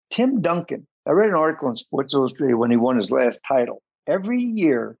Tim Duncan, I read an article in Sports Illustrated when he won his last title. Every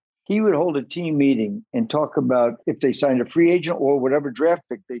year, he would hold a team meeting and talk about if they signed a free agent or whatever draft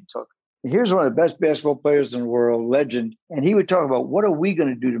pick they took. And here's one of the best basketball players in the world, legend. And he would talk about, what are we going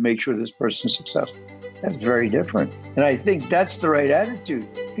to do to make sure this person's successful? That's very different. And I think that's the right attitude.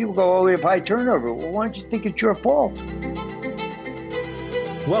 People go, oh, we have high turnover. Well, why don't you think it's your fault?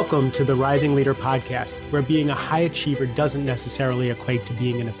 Welcome to the Rising Leader Podcast, where being a high achiever doesn't necessarily equate to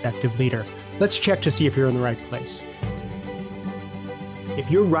being an effective leader. Let's check to see if you're in the right place.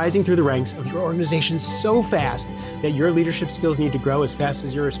 If you're rising through the ranks of your organization so fast that your leadership skills need to grow as fast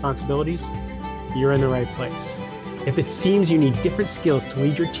as your responsibilities, you're in the right place. If it seems you need different skills to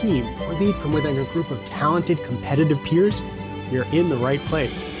lead your team or lead from within a group of talented, competitive peers, you're in the right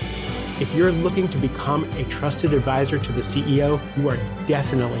place. If you're looking to become a trusted advisor to the CEO, you are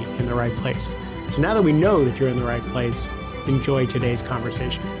definitely in the right place. So now that we know that you're in the right place, enjoy today's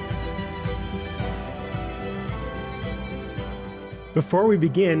conversation. Before we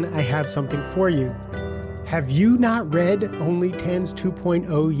begin, I have something for you. Have you not read Only 10's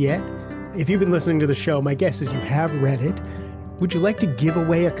 2.0 yet? If you've been listening to the show, my guess is you have read it. Would you like to give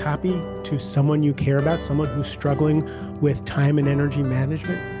away a copy to someone you care about, someone who's struggling with time and energy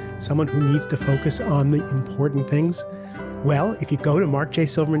management, someone who needs to focus on the important things? Well, if you go to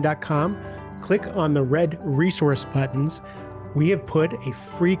markjsilverman.com, click on the red resource buttons, we have put a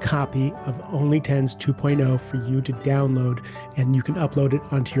free copy of Only 10's 2.0 for you to download, and you can upload it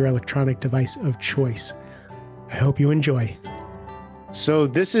onto your electronic device of choice. I hope you enjoy. So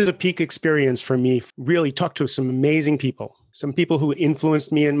this is a peak experience for me. Really talked to some amazing people, some people who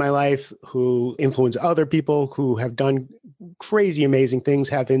influenced me in my life, who influence other people, who have done crazy, amazing things,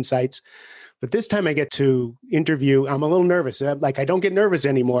 have insights. But this time I get to interview, I'm a little nervous. Like, I don't get nervous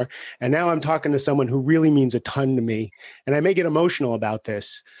anymore. And now I'm talking to someone who really means a ton to me. And I may get emotional about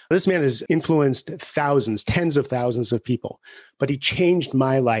this. This man has influenced thousands, tens of thousands of people, but he changed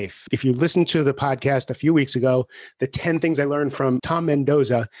my life. If you listened to the podcast a few weeks ago, the 10 things I learned from Tom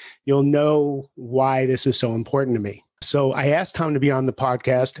Mendoza, you'll know why this is so important to me. So I asked Tom to be on the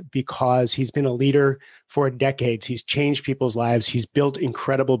podcast because he's been a leader for decades. He's changed people's lives. He's built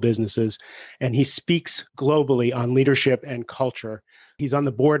incredible businesses, and he speaks globally on leadership and culture. He's on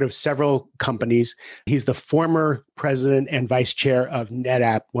the board of several companies. He's the former president and vice chair of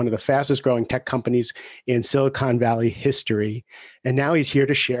NetApp, one of the fastest growing tech companies in Silicon Valley history. And now he's here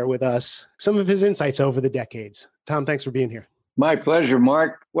to share with us some of his insights over the decades. Tom, thanks for being here. My pleasure,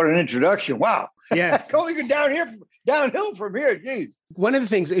 Mark. What an introduction. Wow. Yeah. Going downhill from here. Geez. One of the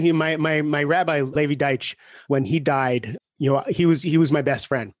things, my rabbi, Levi Deitch, when he died, he was my best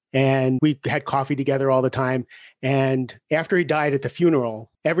friend, and we had coffee together all the time. And after he died at the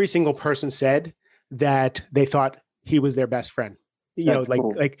funeral, every single person said that they thought he was their best friend.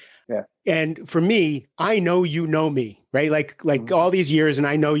 Cool. Yeah. And for me, I know you know me, right? Like all these years, and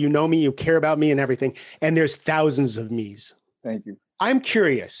I know you know me, you care about me and everything. And there's thousands of me's. Thank you. I'm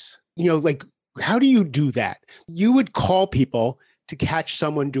curious, how do you do that? You would call people to catch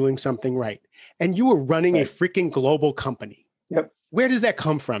someone doing something right. And you were running a freaking global company. Yep. Where does that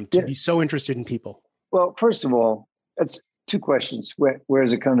come from to be so interested in people? Well, first of all, that's two questions. Where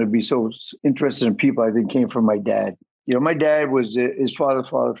does it come to be so interested in people? I think came from my dad. My dad was his father's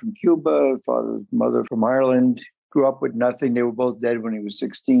father from Cuba, father's mother from Ireland, grew up with nothing. They were both dead when he was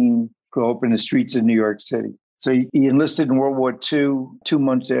 16, grew up in the streets of New York City. So he enlisted in World War II, 2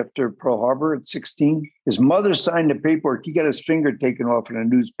 months after Pearl Harbor at 16. His mother signed the paperwork. He got his finger taken off in a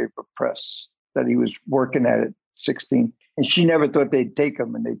newspaper press that he was working at 16. And she never thought they'd take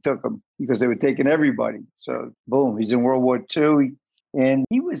him, and they took him because they were taking everybody. So boom, he's in World War II. And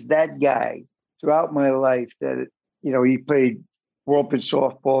he was that guy throughout my life that, he played world pitch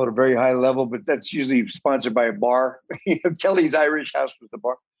softball at a very high level, but that's usually sponsored by a bar. Kelly's Irish House was the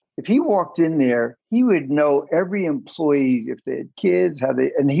bar. If he walked in there, he would know every employee, if they had kids,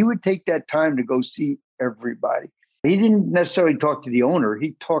 and he would take that time to go see everybody. He didn't necessarily talk to the owner.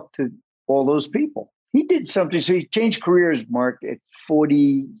 He talked to all those people. He did something. So he changed careers, Mark, at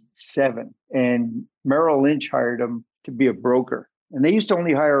 47. And Merrill Lynch hired him to be a broker. And they used to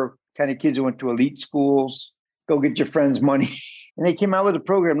only hire kind of kids who went to elite schools, go get your friends' money. And they came out with a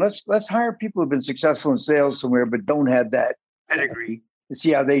program. Let's hire people who've been successful in sales somewhere, but don't have that pedigree, to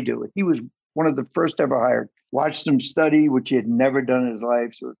see how they do it. He was one of the first ever hired. Watched him study, which he had never done in his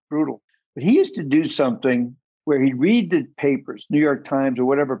life, so it's brutal. But he used to do something where he'd read the papers, New York Times or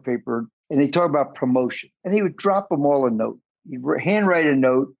whatever paper, and they talk about promotion. And he would drop them all a note. He'd handwrite a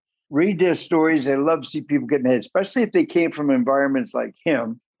note, read their stories. They love to see people getting ahead, especially if they came from environments like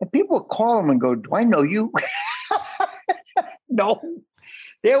him. And people would call him and go, "Do I know you?" No.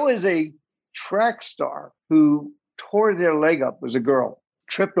 There was a track star who tore their leg up, was a girl,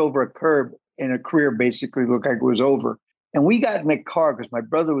 tripped over a curb, and her career basically looked like it was over. And we got in a car because my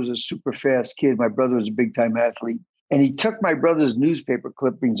brother was a super fast kid. My brother was a big time athlete. And he took my brother's newspaper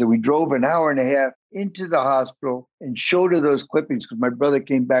clippings and we drove an hour and a half into the hospital and showed her those clippings because my brother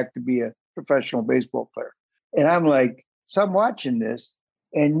came back to be a professional baseball player. And I'm like, so I'm watching this.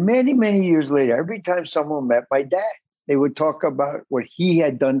 And many, many years later, every time someone met my dad, they would talk about what he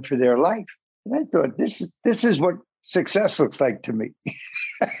had done for their life. And I thought, this is what success looks like to me.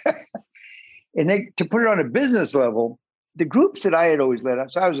 And then, to put it on a business level, the groups that I had always led,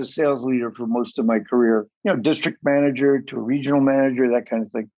 so I was a sales leader for most of my career, district manager to a regional manager, that kind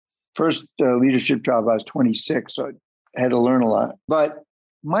of thing. First leadership job, I was 26, so I had to learn a lot. But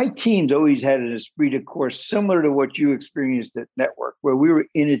my teams always had an esprit de corps similar to what you experienced at Network, where we were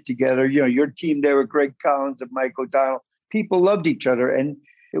in it together. Your team there with Greg Collins and Mike O'Donnell, people loved each other. And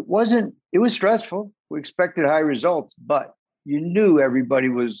it was stressful. We expected high results, but you knew everybody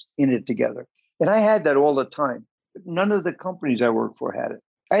was in it together. And I had that all the time. None of the companies I worked for had it.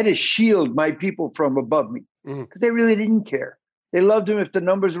 I had to shield my people from above me because they really didn't care. They loved them if the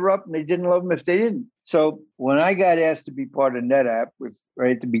numbers were up and they didn't love them if they didn't. So when I got asked to be part of NetApp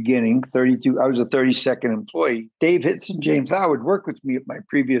right at the beginning, 32, I was a 32nd employee. Dave Hitz and James Howard worked with me at my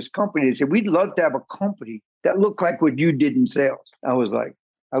previous company. They said, we'd love to have a company that looked like what you did in sales. I was like,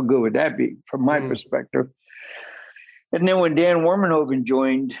 how good would that be from my perspective? And then when Dan Wormenhoven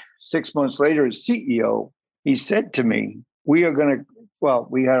joined 6 months later as CEO, he said to me, we had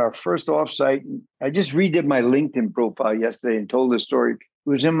our first offsite. I just redid my LinkedIn profile yesterday and told this story. It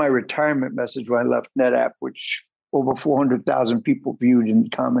was in my retirement message when I left NetApp, which over 400,000 people viewed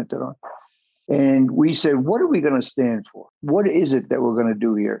and commented on. And we said, what are we going to stand for? What is it that we're going to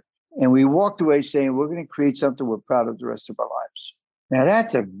do here? And we walked away saying, we're going to create something we're proud of the rest of our lives. Now,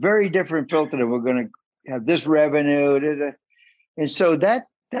 that's a very different filter than we're going to have this revenue. And so that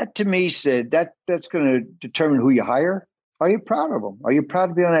to me said that's going to determine who you hire. Are you proud of them? Are you proud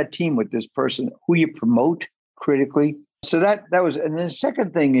to be on that team with this person? Who you promote critically? So that was, and the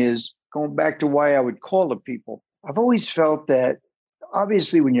second thing is going back to why I would call the people. I've always felt that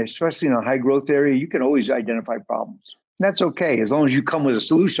obviously when you're especially in a high growth area, you can always identify problems. And that's okay as long as you come with a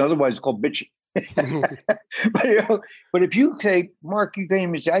solution. Otherwise, it's called bitching. But if you say, Mark, you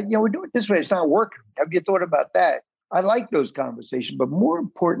came and say, we're doing it this way. It's not working. Have you thought about that? I like those conversations, but more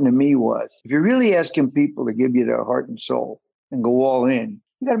important to me was if you're really asking people to give you their heart and soul and go all in,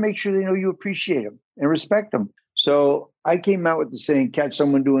 you got to make sure they know you appreciate them and respect them. So I came out with the saying, catch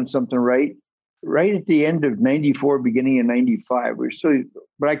someone doing something right at the end of 94, beginning of 95.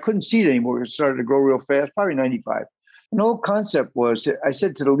 But I couldn't see it anymore. It started to grow real fast, probably 95. And the whole concept was, I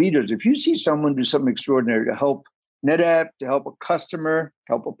said to the leaders, if you see someone do something extraordinary to help NetApp, to help a customer,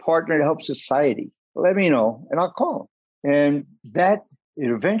 help a partner, to help society, let me know and I'll call them. And that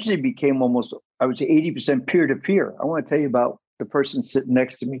it eventually became almost, I would say 80% peer-to-peer. I want to tell you about the person sitting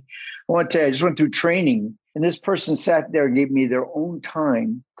next to me. I want to tell you, I just went through training and this person sat there and gave me their own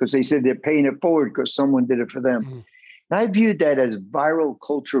time because they said they're paying it forward because someone did it for them. And I viewed that as viral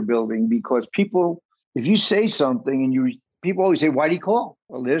culture building because people, if you say something and people always say, why do you call?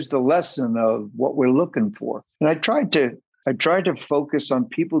 Well, there's the lesson of what we're looking for. And I tried to focus on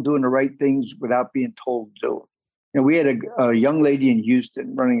people doing the right things without being told to do it. We had a young lady in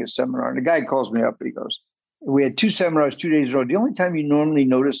Houston running a seminar, and the guy calls me up and he goes, we had 2 seminars 2 days ago. The only time you normally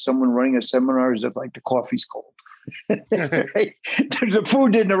notice someone running a seminar is if like the coffee's cold. Right? The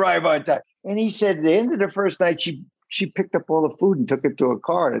food didn't arrive on time. And he said at the end of the first night, she picked up all the food and took it to her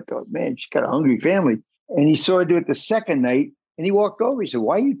car. And I thought, man, she's got a hungry family. And he saw her do it the second night and he walked over. He said,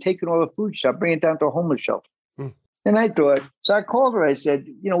 why are you taking all the food? She said, bring it down to a homeless shelter. And I thought, so I called her. I said,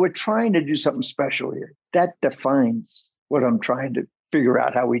 we're trying to do something special here. That defines what I'm trying to figure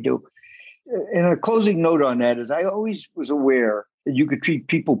out how we do. And a closing note on that is I always was aware that you could treat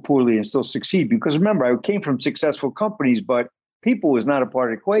people poorly and still succeed. Because remember, I came from successful companies, but people was not a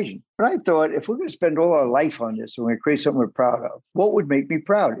part of the equation. But I thought if we're going to spend all our life on this and we're going to create something we're proud of, what would make me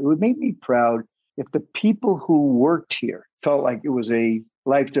proud? It would make me proud if the people who worked here felt like it was a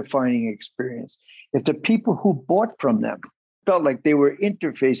life-defining experience. If the people who bought from them felt like they were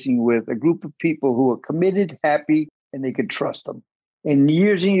interfacing with a group of people who were committed, happy, and they could trust them. And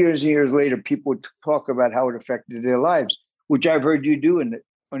years and years and years later, people would talk about how it affected their lives, which I've heard you do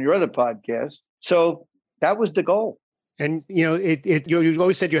on your other podcast. So that was the goal. And, you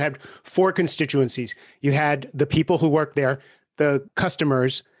always said you had 4 constituencies. You had the people who work there, the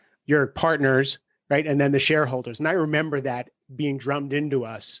customers, your partners, right? And then the shareholders. And I remember that being drummed into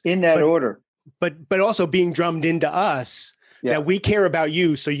us. In that order. But also being drummed into us Yeah. that we care about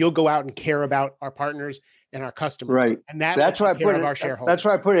you, so you'll go out and care about our partners and our customers. Right. And that's why I care put of it. our shareholders. That's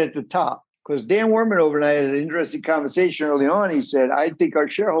why I put it at the top. Because Dan Werman and I had an interesting conversation early on. He said, I think our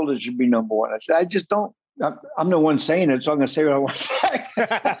shareholders should be number one. I said, I just don't. I'm the one saying it, so I'm going to say what I want to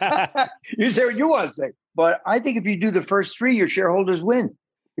say. You say what you want to say. But I think if you do the first three, your shareholders win.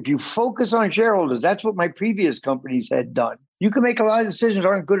 If you focus on shareholders, that's what my previous companies had done. You can make a lot of decisions that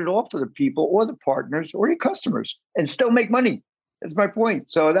aren't good at all for the people or the partners or your customers and still make money. That's my point.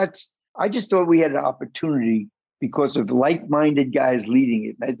 So I just thought we had an opportunity because of like-minded guys leading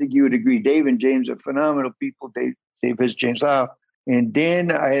it. And I think you would agree. Dave and James are phenomenal people. Dave is James Lau. And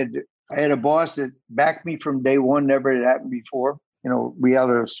Dan, I had a boss that backed me from day one. Never had happened before. We had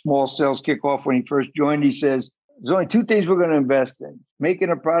a small sales kickoff when he first joined. He says, there's only two things we're going to invest in: making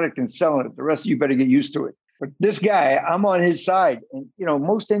a product and selling it. The rest of you better get used to it. But this guy, I'm on his side. And,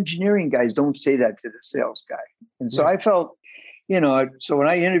 most engineering guys don't say that to the sales guy. And so I felt, so when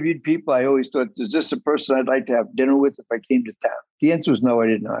I interviewed people, I always thought, is this a person I'd like to have dinner with if I came to town? The answer was no, I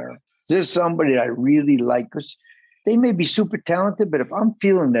didn't hire him. Is this somebody I really like? Because they may be super talented, but if I'm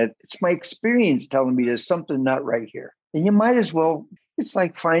feeling that, it's my experience telling me there's something not right here. And you might as well, it's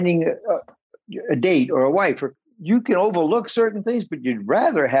like finding a date or a wife. Or you can overlook certain things, but you'd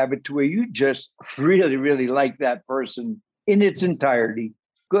rather have it to where you just really, really like that person in its entirety.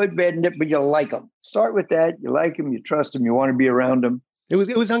 Good, bad, but you like them. Start with that. You like them, you trust them, you want to be around them. It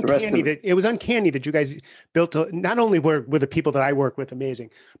was uncanny that you guys built not only were the people that I work with amazing,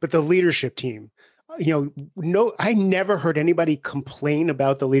 but the leadership team. I never heard anybody complain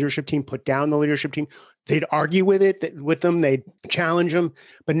about the leadership team, put down the leadership team. They'd argue with them, they'd challenge them,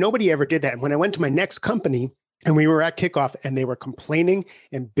 but nobody ever did that. And when I went to my next company and we were at kickoff and they were complaining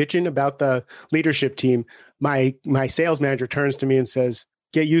and bitching about the leadership team, my sales manager turns to me and says,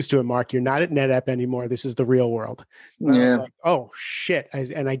 "Get used to it, Mark. You're not at NetApp anymore. This is the real world." And I was like, oh shit.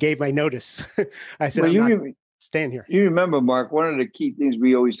 And I gave my notice. I said, I'm not staying here. You remember, Mark, one of the key things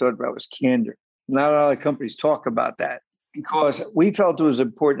we always thought about was candor. Not a lot of companies talk about that because we felt it was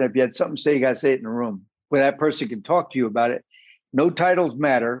important. If you had something to say, you got to say it in a room where that person can talk to you about it. No titles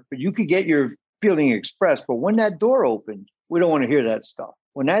matter, but you could get your feeling expressed. But when that door opens, we don't want to hear that stuff.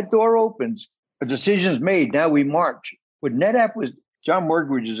 When that door opens, a decision's made. Now we march. What NetApp was, John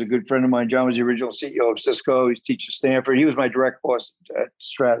Morgridge is a good friend of mine. John was the original CEO of Cisco. He's teaching at Stanford. He was my direct boss at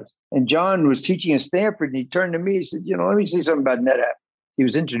Stratus. And John was teaching at Stanford, and he turned to me. He said, let me say something about NetApp. He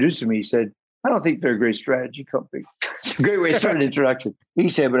was introducing me. He said, I don't think they're a great strategy company. It's a great way to start an introduction. He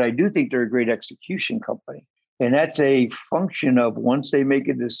said, but I do think they're a great execution company. And that's a function of once they make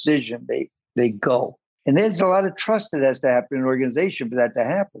a decision, they go. And there's a lot of trust that has to happen in an organization for that to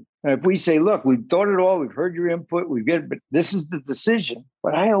happen. And if we say, look, we've thought it all, we've heard your input, we've got it, but this is the decision.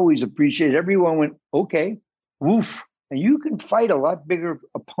 But I always appreciate everyone went, okay, woof. And you can fight a lot bigger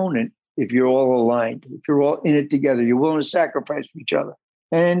opponent if you're all aligned, if you're all in it together, you're willing to sacrifice for each other.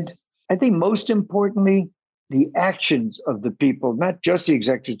 And I think most importantly, the actions of the people, not just the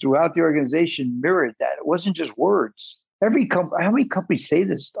executives throughout the organization, mirrored that. It wasn't just words. How many companies say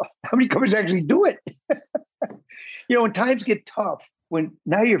this stuff? How many companies actually do it? When times get tough, when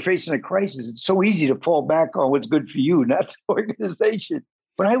now you're facing a crisis, it's so easy to fall back on what's good for you, not the organization.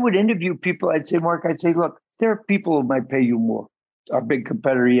 When I would interview people, I'd say, Mark, look, there are people who might pay you more. Our big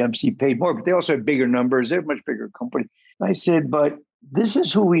competitor, EMC, paid more, but they also have bigger numbers. They're a much bigger company. I said, but this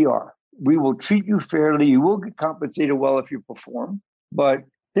is who we are. We will treat you fairly. You will get compensated well if you perform. But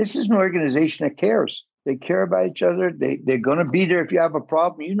this is an organization that cares. They care about each other. They're going to be there if you have a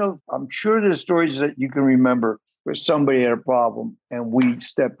problem. I'm sure there's stories that you can remember where somebody had a problem and we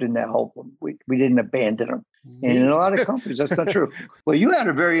stepped in to help them. We didn't abandon them. And in a lot of companies, that's not true. Well, you had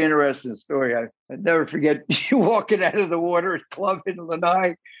a very interesting story. I'd never forget you walking out of the water at Club in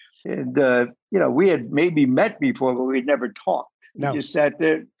Lanai. And, we had maybe met before, but we'd never talked. No. We just sat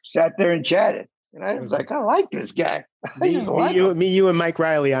there and chatted. And I was like, I like this guy. Me, you, and Mike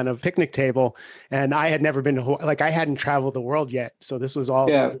Riley on a picnic table. And I had never been to Hawaii. I hadn't traveled the world yet. So this was all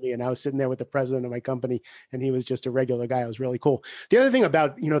new to me. And I was sitting there with the president of my company and he was just a regular guy. It was really cool. The other thing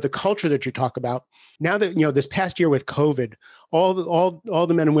about, the culture that you talk about now that, this past year with COVID, all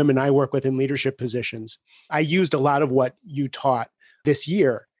the men and women I work with in leadership positions, I used a lot of what you taught this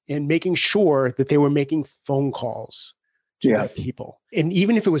year in making sure that they were making phone calls to their people. And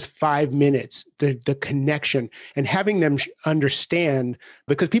even if it was 5 minutes, the connection and having them understand,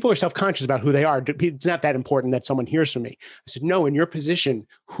 because people are self-conscious about who they are. It's not that important that someone hears from me. I said, no, in your position,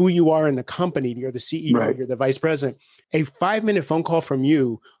 who you are in the company, you're the CEO, You're the vice president, a 5-minute phone call from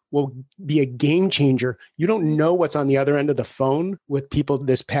you will be a game changer. You don't know what's on the other end of the phone with people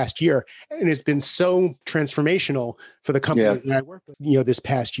this past year. And it's been so transformational for the companies that I work with, this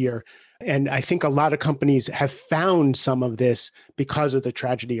past year. And I think a lot of companies have found some of this because of the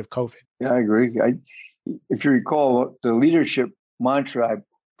tragedy of COVID. Yeah, I agree. If you recall, the leadership mantra I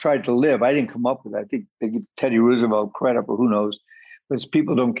tried to live, I didn't come up with it. I think they give Teddy Roosevelt credit, but who knows? But it's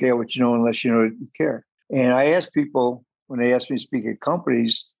people don't care what you know unless you know that you care. And I ask people, when they ask me to speak at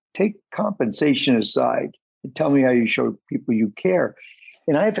companies, take compensation aside and tell me how you show people you care.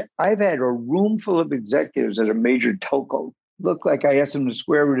 And I've had a room full of executives at a major telco look like I asked them to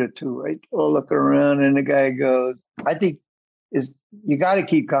square root of two, right? Oh, looking around, and the guy goes, I think you got to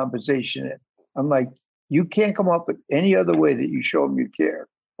keep compensation in. I'm like, you can't come up with any other way that you show them you care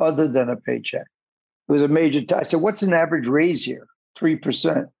other than a paycheck. It was a major I said, what's an average raise here?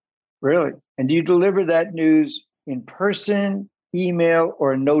 3%. Really? And do you deliver that news in person, email,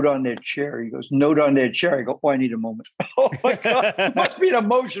 or a note on their chair? He goes, note on their chair. I go, oh, I need a moment. Oh my God, it must be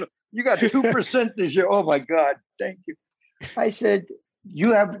emotional. You got 2% this year. Oh my God, thank you. I said,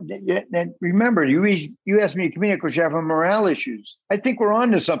 you have, and remember, you asked me to come in because you have morale issues. I think we're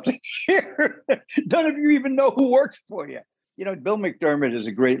on to something here. None of you even know who works for you. Bill McDermott is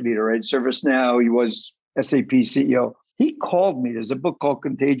a great leader, right? ServiceNow, he was SAP CEO. He called me. There's a book called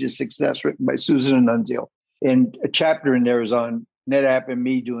Contagious Success written by Susan Annunzio. And a chapter in there is on NetApp and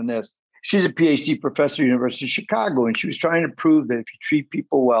me doing this. She's a PhD professor at the University of Chicago, and she was trying to prove that if you treat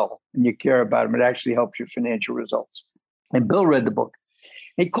people well and you care about them, it actually helps your financial results. And Bill read the book.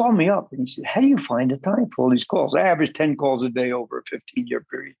 He called me up and he said, how do you find the time for all these calls? I average 10 calls a day over a 15-year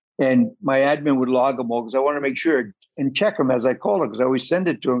period. And my admin would log them all because I want to make sure and check them as I call them, because I always send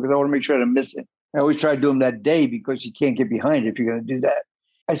it to him because I want to make sure I don't miss it. I always try to do them that day because you can't get behind if you're going to do that.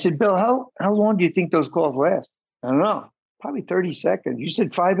 I said, Bill, how long do you think those calls last? I don't know, probably 30 seconds. You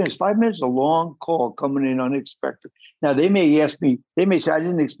said 5 minutes. 5 minutes is a long call coming in unexpected. Now, they may ask me, they may say, I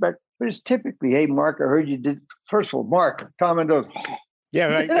didn't expect, but it's typically, hey, Mark, I heard you did. First of all, Mark, comment goes, yeah,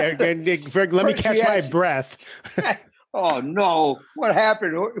 let me catch my breath. Oh, no, what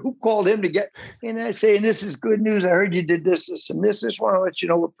happened? Who called him to get? And I say, and this is good news. I heard you did this, and this. Just want to let you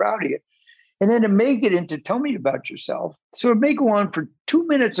know we're proud of you. And then to make it into tell me about yourself. So it may go on for 2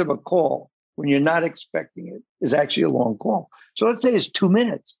 minutes of a call when you're not expecting it is actually a long call. So let's say it's 2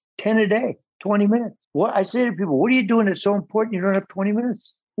 minutes, 10 a day, 20 minutes. What I say to people, what are you doing that's so important you don't have 20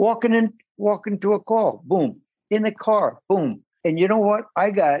 minutes? Walking to a call, boom. In the car, boom. And you know what?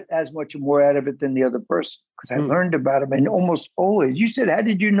 I got as much more out of it than the other person because I learned about them. And almost always, you said, how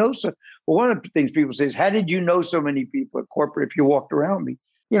did you know so? Well, one of the things people say is, how did you know so many people at corporate if you walked around me?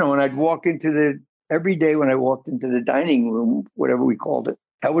 And I'd walk every day when I walked into the dining room, whatever we called it,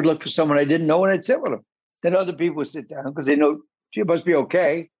 I would look for someone I didn't know and I'd sit with them. Then other people would sit down because they know it must be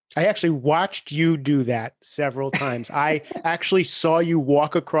okay. I actually watched you do that several times. I actually saw you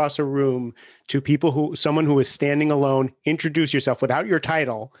walk across a room to someone who was standing alone, introduce yourself without your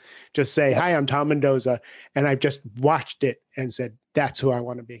title, just say, hi, I'm Tom Mendoza. And I've just watched it and said, that's who I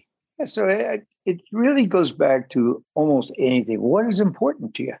want to be. Yeah, so it really goes back to almost anything. What is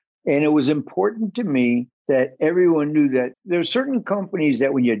important to you? And it was important to me that everyone knew that there are certain companies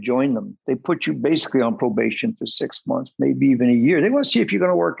that when you join them, they put you basically on probation for 6 months, maybe even a year. They want to see if you're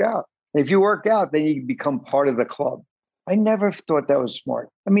going to work out. And if you work out, then you become part of the club. I never thought that was smart.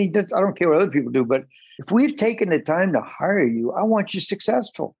 I mean, I don't care what other people do, but if we've taken the time to hire you, I want you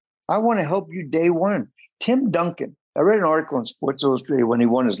successful. I want to help you day one. Tim Duncan, I read an article in Sports Illustrated when he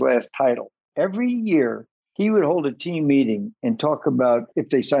won his last title. Every year, he would hold a team meeting and talk about if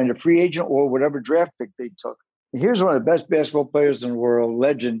they signed a free agent or whatever draft pick they took. And here's one of the best basketball players in the world,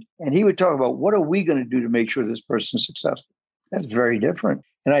 legend. And he would talk about what are we going to do to make sure this person's successful? That's very different.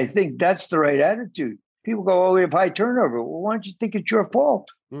 And I think that's the right attitude. People go, oh, we have high turnover. Well, why don't you think it's your fault?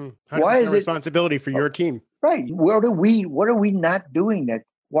 Why is it responsibility for your team? Right. What are we not doing that?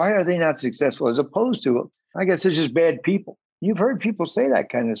 Why are they not successful? As opposed to, I guess it's just bad people. You've heard people say that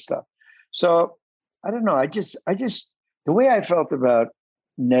kind of stuff. So I don't know. I just the way I felt about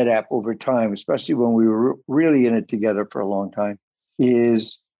NetApp over time, especially when we were really in it together for a long time,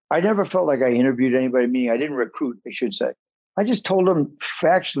 is I never felt like I interviewed anybody, meaning I didn't recruit, I should say. I just told them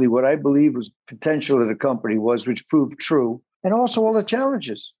factually what I believe was potential of the company was, which proved true, and also all the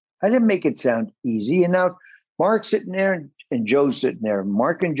challenges. I didn't make it sound easy. And now Mark's sitting there and Joe's sitting there.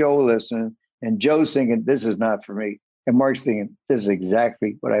 Mark and Joe are listening, and Joe's thinking, this is not for me. And Mark's thinking, this is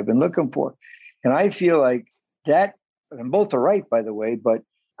exactly what I've been looking for. And I feel like that, and both are right, by the way, but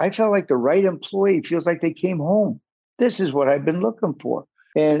I felt like the right employee feels like they came home. This is what I've been looking for.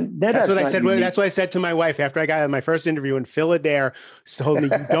 And That's what I not said. unique. That's what I said to my wife after I got my first interview. And Phil Adair told me,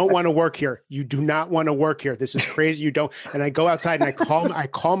 "You don't want to work here. You do not want to work here. This is crazy. You don't." And I go outside and I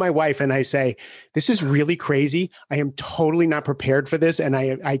call my wife and I say, "This is really crazy. I am totally not prepared for this, and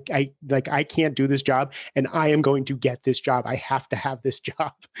I can't do this job. And I am going to get this job. I have to have this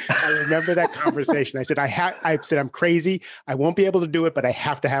job." I remember that conversation. I said, I said, "I'm crazy. I won't be able to do it, but I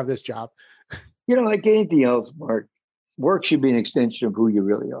have to have this job." Like anything else, Mark, work should be an extension of who you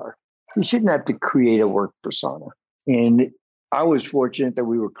really are. You shouldn't have to create a work persona. And I was fortunate that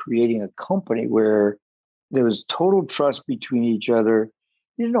we were creating a company where there was total trust between each other.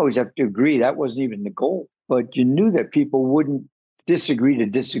 You didn't always have to agree. That wasn't even the goal. But you knew that people wouldn't disagree to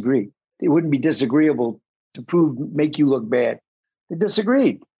disagree. It wouldn't be disagreeable to make you look bad. They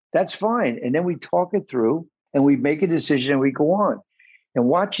disagreed. That's fine. And then we talk it through and we make a decision and we go on. And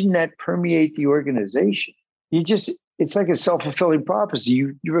watching that permeate the organization, it's like a self-fulfilling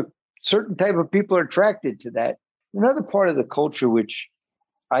prophecy. You're a certain type of people are attracted to that. Another part of the culture, which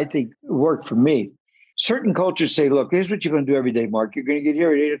I think worked for me, certain cultures say, look, here's what you're going to do every day, Mark. You're going to get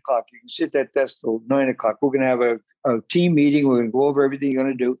here at 8 o'clock. You can sit at that desk till 9 o'clock. We're going to have a team meeting. We're going to go over everything you're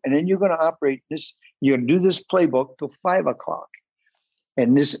going to do. And then you're going to operate this. You're going to do this playbook till 5 o'clock.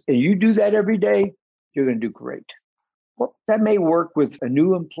 And you do that every day, you're going to do great. Well, that may work with a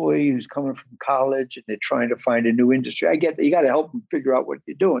new employee who's coming from college and they're trying to find a new industry. I get that. You got to help them figure out what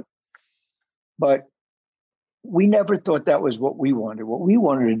you're doing. But we never thought that was what we wanted. What we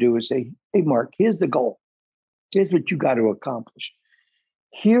wanted to do is say, hey, Mark, here's the goal. Here's what you got to accomplish.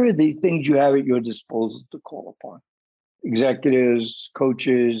 Here are the things you have at your disposal to call upon. Executives,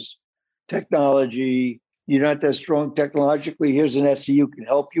 coaches, technology. You're not that strong technologically. Here's an SE who can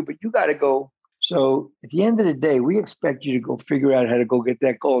help you, but you got to go. So at the end of the day, we expect you to go figure out how to go get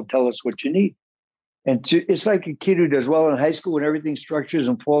that goal and tell us what you need. And it's like a kid who does well in high school when everything structures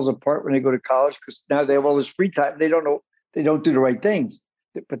and falls apart when they go to college because now they have all this free time. They don't know, they don't do the right things.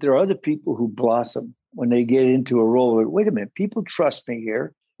 But there are other people who blossom when they get into a role. Like, wait a minute, people trust me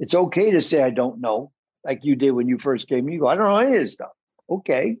here. It's okay to say I don't know, like you did when you first came. You go, I don't know any of this stuff.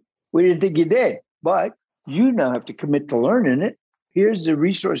 Okay, we didn't think you did, but you now have to commit to learning it. Here's the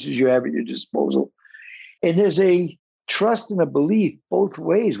resources you have at your disposal. And there's a trust and a belief both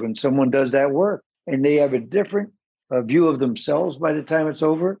ways when someone does that work. And they have a different view of themselves by the time it's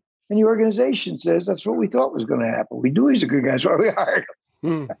over. And the organization says, that's what we thought was going to happen. We knew he's a good guy, so we hired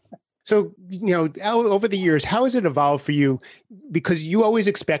him. So, over the years, how has it evolved for you? Because you always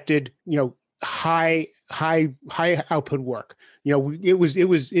expected, high output work.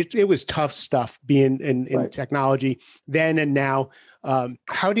 It was tough stuff being in right. Technology then and now.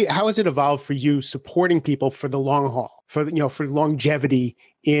 How has it evolved for you supporting people for the long haul, for longevity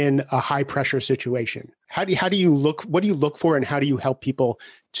in a high pressure situation? What do you look for, and how do you help people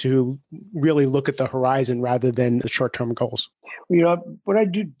to really look at the horizon rather than the short-term goals? What I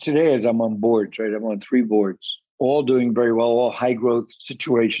do today is I'm on boards, right? I'm on 3 boards, all doing very well, all high growth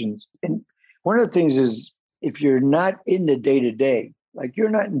situations. And one of the things is if you're not in the day-to-day, like you're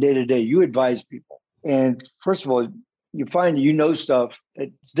not in day-to-day, you advise people. And first of all, you find stuff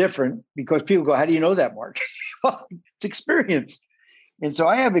that's different because people go, how do you know that, Mark? Well, it's experience. And so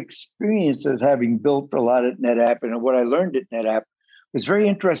I have experience of having built a lot at NetApp, and what I learned at NetApp was very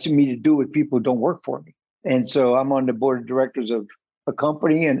interesting to me to do with people who don't work for me. And so I'm on the board of directors of a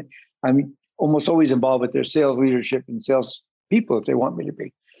company, and I'm almost always involved with their sales leadership and sales people if they want me to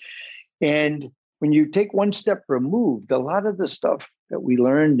be. And when you take one step removed, a lot of the stuff that we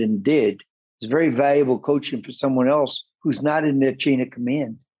learned and did is very valuable coaching for someone else who's not in their chain of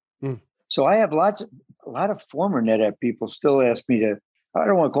command. So I have a lot of former NetApp people still ask me to, I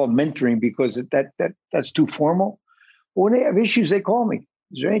don't want to call it mentoring because that's too formal. But when they have issues, they call me.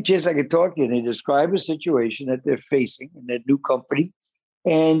 Is there any chance I could talk to you? And they describe a situation that they're facing in their new company.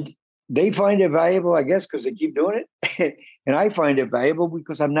 And they find it valuable, I guess, because they keep doing it. And I find it valuable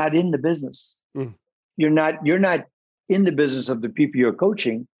because I'm not in the business. You're not in the business of the people you're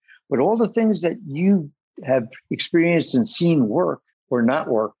coaching, but all the things that you have experienced and seen work or not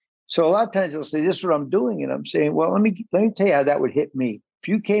work. So a lot of times they'll say, this is what I'm doing. And I'm saying, well, let me tell you how that would hit me. If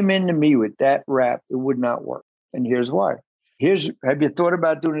you came into me with that rap, it would not work. And here's why. Have you thought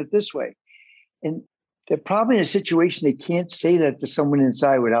about doing it this way? And they're probably in a situation they can't say that to someone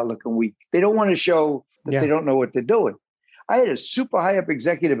inside without looking weak. They don't want to show that they don't know what they're doing. I had a super high up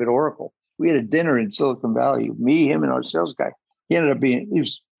executive at Oracle. We had a dinner in Silicon Valley, me, him, and our sales guy. He ended up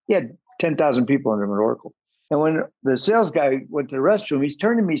he had 10,000 people under him at Oracle. And when the sales guy went to the restroom, he's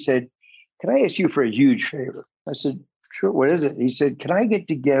turned to me and said, can I ask you for a huge favor? I said, sure, what is it? He said, can I get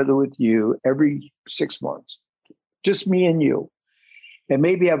together with you every 6 months? Just me and you. and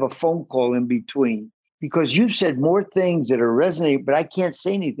maybe have a phone call in between, because you've said more things that are resonating, but I can't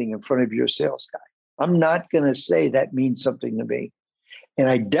say anything in front of your sales guy. I'm not going to say that means something to me. And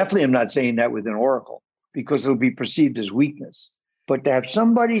I definitely am not saying that with an Oracle, because it'll be perceived as weakness. But to have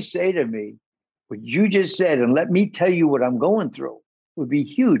somebody say to me what you just said, and let me tell you what I'm going through, would be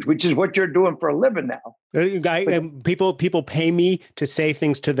huge, which is what you're doing for a living now. People pay me to say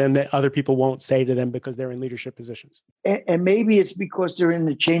things to them that other people won't say to them because they're in leadership positions. And maybe it's because they're in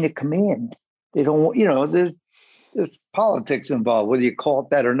the chain of command. They don't, there's politics involved, whether you call it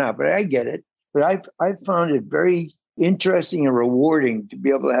that or not, but I get it. But I've found it very interesting and rewarding to be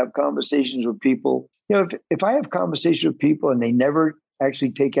able to have conversations with people. If I have conversations with people and they never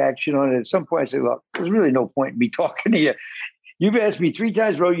actually take action on it, at some point I say, look, there's really no point in me talking to you. You've asked me 3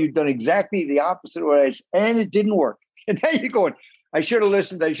 times, bro. You've done exactly the opposite of what I said, and it didn't work. And now you're going, I should have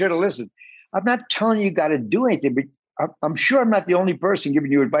listened. I'm not telling you got to do anything, but I'm sure I'm not the only person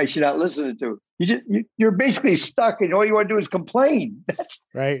giving you advice you're not listening to. You're basically stuck, and all you want to do is complain.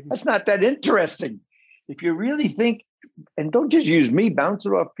 That's not that interesting. If you really think, and don't just use me, bounce it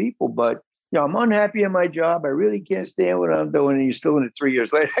off people, but I'm unhappy in my job. I really can't stand what I'm doing, and you're still in it 3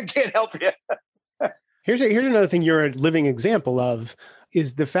 years later. I can't help you. Here's another thing you're a living example of,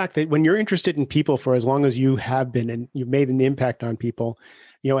 is the fact that when you're interested in people for as long as you have been, and you've made an impact on people,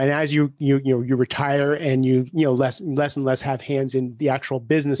 and as you retire and you less and less have hands in the actual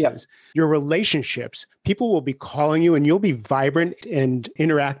businesses, your relationships, people will be calling you and you'll be vibrant and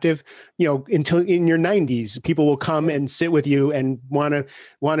interactive, until in your 90s. People will come and sit with you and want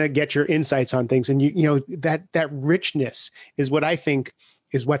to get your insights on things. And that richness is what I think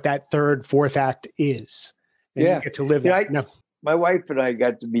is what that third, fourth act is. And you get to live that. No. My wife and I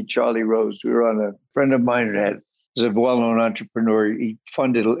got to meet Charlie Rose. We were on a friend of mine who was a well-known entrepreneur. He's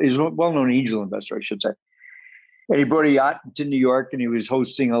a well-known angel investor, I should say. And he brought a yacht to New York, and he was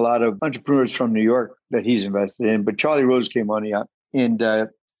hosting a lot of entrepreneurs from New York that he's invested in. But Charlie Rose came on the yacht. And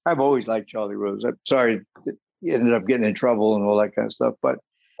I've always liked Charlie Rose. I'm sorry that he ended up getting in trouble and all that kind of stuff. But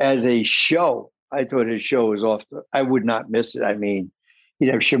as a show, I thought his show was I would not miss it. I mean, he'd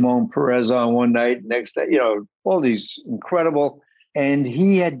have Shimon Peres on one night, next day, all these incredible. And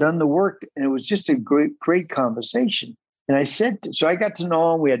he had done the work, and it was just a great conversation. And I said, so I got to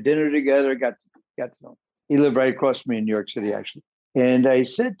know him. We had dinner together, got to know him. He lived right across from me in New York City, actually. And I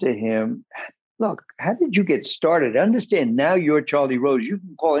said to him, look, how did you get started? I understand now you're Charlie Rose. You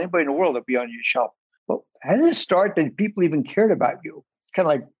can call anybody in the world to be on your show. Well, how did it start that people even cared about you? It's kind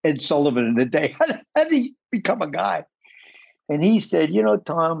of like Ed Sullivan in the day. How did he become a guy? And he said,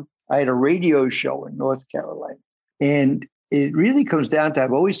 Tom, I had a radio show in North Carolina. And it really comes down to,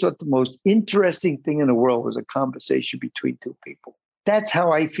 I've always thought the most interesting thing in the world was a conversation between two people. That's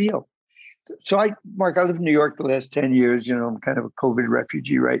how I feel. So Mark, I live in New York the last 10 years. I'm kind of a COVID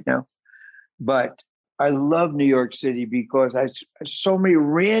refugee right now. But I love New York City because I have so many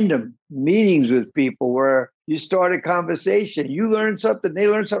random meetings with people where you start a conversation, you learn something, they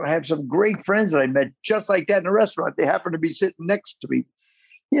learn something. I have some great friends that I met just like that in a restaurant. They happen to be sitting next to me,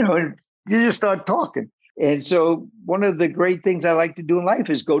 and you just start talking. And so one of the great things I like to do in life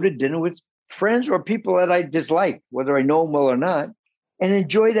is go to dinner with friends or people that I dislike, whether I know them well or not, and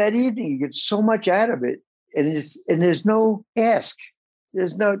enjoy that evening. You get so much out of it. And there's no ask.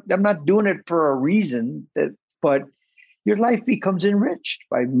 I'm not doing it for a reason, but your life becomes enriched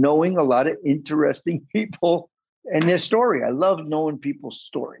by knowing a lot of interesting people and their story. I love knowing people's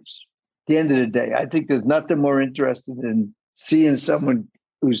stories. At the end of the day, I think there's nothing more interesting than seeing someone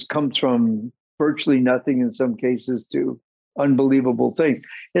who's come from virtually nothing in some cases to unbelievable things.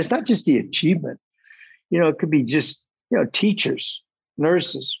 It's not just the achievement. It could be just, teachers,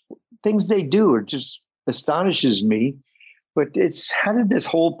 nurses, things they do. It just astonishes me. But it's, how did this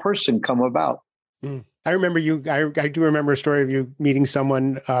whole person come about? I remember I do remember a story of you meeting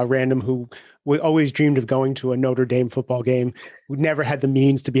someone random who always dreamed of going to a Notre Dame football game, who never had the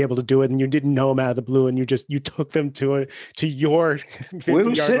means to be able to do it. And you didn't know him out of the blue. And you took them to your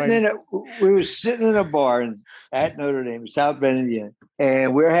 50-yard line. We were sitting in a bar at Notre Dame, South Bend, Indiana,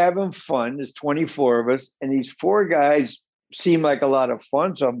 and we're having fun. There's 24 of us. And these 4 guys seemed like a lot of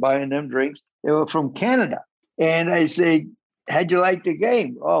fun. So I'm buying them drinks. They were from Canada. And I say, how'd you like the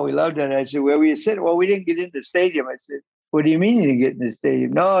game? Oh, we loved it. I said, where were you sitting? Well, we didn't get in the stadium. I said, what do you mean you didn't get in the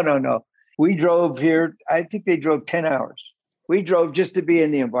stadium? No. We drove here. I think they drove 10 hours. We drove just to be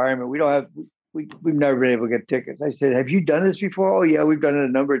in the environment. We've never been able to get tickets. I said, have you done this before? Oh, yeah, we've done it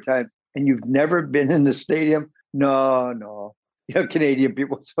a number of times. And you've never been in the stadium? No. Canadian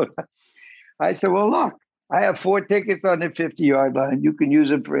people. So I said, well, look, I have 4 tickets on the 50-yard line. You can use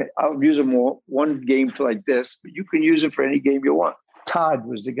them I'll use them one game for like this, but you can use it for any game you want. Todd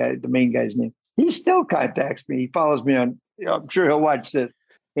was the main guy's name. He still contacts me. He follows me on, I'm sure he'll watch this.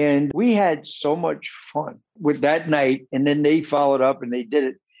 And we had so much fun with that night. And then they followed up and they did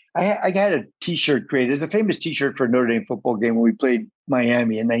it. I had a T-shirt created. There's a famous T-shirt for a Notre Dame football game when we played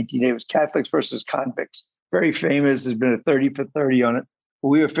Miami in 1980. It was Catholics versus Convicts. Very famous. There's been a 30 for 30 on it.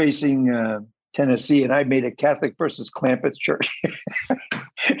 We were facing Tennessee, and I made a Catholic versus Clampett shirt.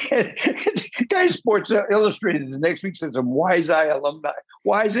 Guy Sports Illustrated the next week said some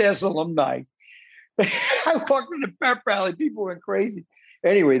wise-ass alumni. I walked in the pep rally. People went crazy.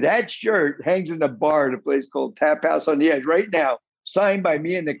 Anyway, that shirt hangs in the bar at a place called Tap House on the Edge right now, signed by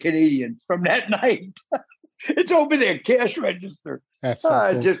me and the Canadians from that night. It's over there, cash register. That's so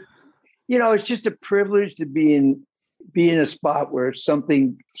cool. It's just a privilege to be in a spot where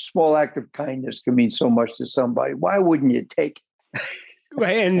something small act of kindness can mean so much to somebody. Why wouldn't you take it?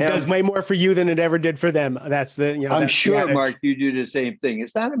 Right, and does way more for you than it ever did for them. That's the, I'm sure, Mark, you do the same thing.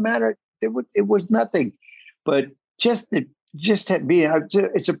 It's not a matter. It was nothing, but it's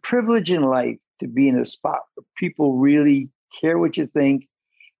a privilege in life to be in a spot where people really care what you think,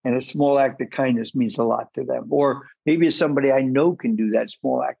 and a small act of kindness means a lot to them. Or maybe it's somebody I know can do that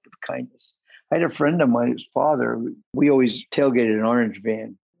small act of kindness. I had a friend of mine, his father, we always tailgated an orange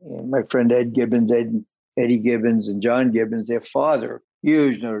van. And my friend Eddie Gibbons and John Gibbons, their father,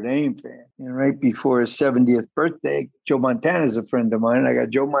 huge Notre Dame fan. And right before his 70th birthday, Joe Montana is a friend of mine. And I got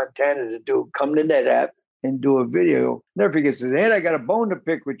Joe Montana to come to NetApp and do a video. Never forget, says, Ed, I got a bone to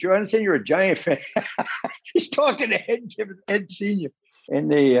pick with you. I understand you're a Giant fan. He's talking to Ed Sr.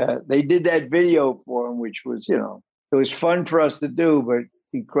 And they did that video for him, which was, it was fun for us to do, but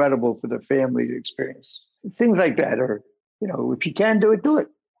incredible for the family to experience. Things like that, or, if you can do it, do it.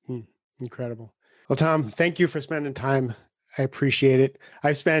 Incredible. Well, Tom, thank you for spending time. I appreciate it.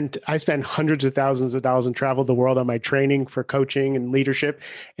 I spent hundreds of thousands of dollars and traveled the world on my training for coaching and leadership.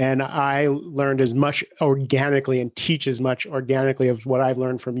 And I learned as much organically and teach as much organically of what I've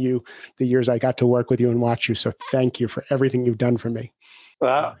learned from you the years I got to work with you and watch you. So thank you for everything you've done for me.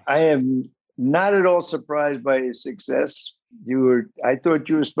 Well, I am not at all surprised by your success. I thought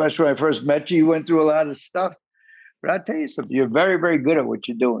you were special when I first met you. You went through a lot of stuff. But I'll tell you something, you're very, very good at what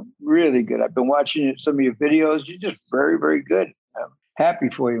you're doing. Really good. I've been watching some of your videos. You're just very, very good. I'm happy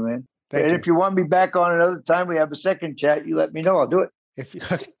for you, man. Thank you. If you want me back on another time, we have a second chat, you let me know. I'll do it.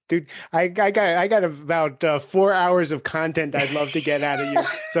 Dude, I got about 4 hours of content I'd love to get out of you.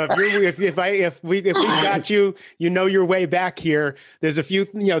 So if we got you, your way back here. There's a few,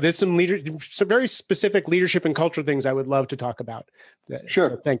 there's some very specific leadership and cultural things I would love to talk about. Sure.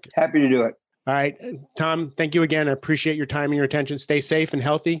 So thank you. Happy to do it. All right, Tom, thank you again. I appreciate your time and your attention. Stay safe and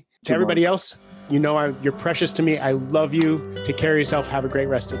healthy. To everybody else, you're precious to me. I love you. Take care of yourself. Have a great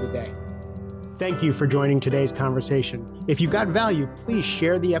rest of the day. Thank you for joining today's conversation. If you got value, please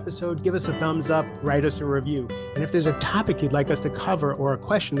share the episode, give us a thumbs up, write us a review. And if there's a topic you'd like us to cover or a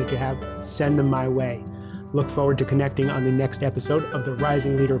question that you have, send them my way. Look forward to connecting on the next episode of the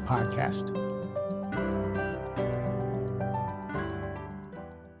Rising Leader Podcast.